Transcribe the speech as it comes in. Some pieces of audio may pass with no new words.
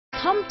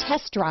Come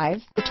test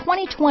drive the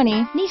 2020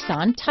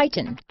 Nissan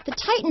Titan. The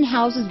Titan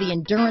houses the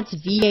Endurance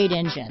V8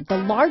 engine, the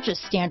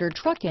largest standard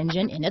truck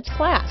engine in its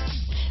class.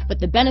 But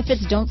the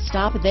benefits don't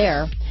stop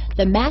there.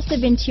 The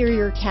massive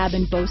interior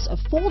cabin boasts a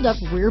fold-up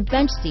rear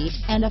bench seat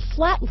and a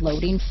flat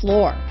loading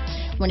floor.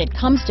 When it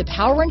comes to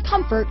power and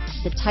comfort,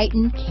 the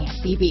Titan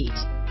can't be beat.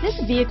 This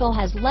vehicle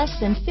has less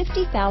than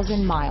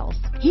 50,000 miles.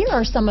 Here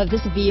are some of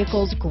this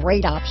vehicle's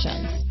great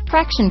options: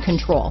 traction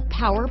control,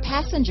 power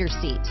passenger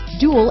seat,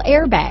 dual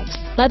airbags,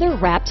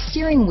 leather-wrapped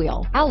steering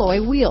wheel,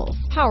 alloy wheels,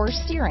 power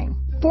steering,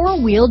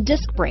 four-wheel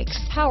disc brakes,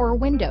 power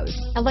windows,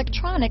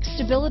 electronic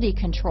stability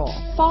control,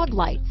 fog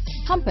lights,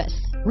 compass,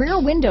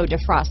 rear window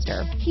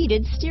defroster,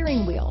 heated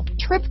steering wheel,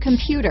 trip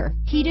computer,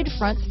 heated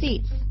front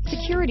seats,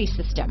 security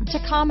system,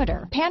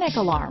 tachometer, panic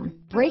alarm,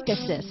 brake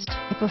assist.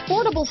 If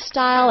affordable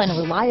style and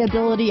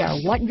reliability are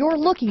what you're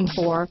looking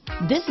for,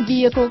 this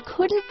vehicle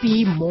couldn't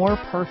be more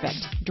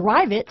perfect.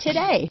 Drive it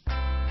today.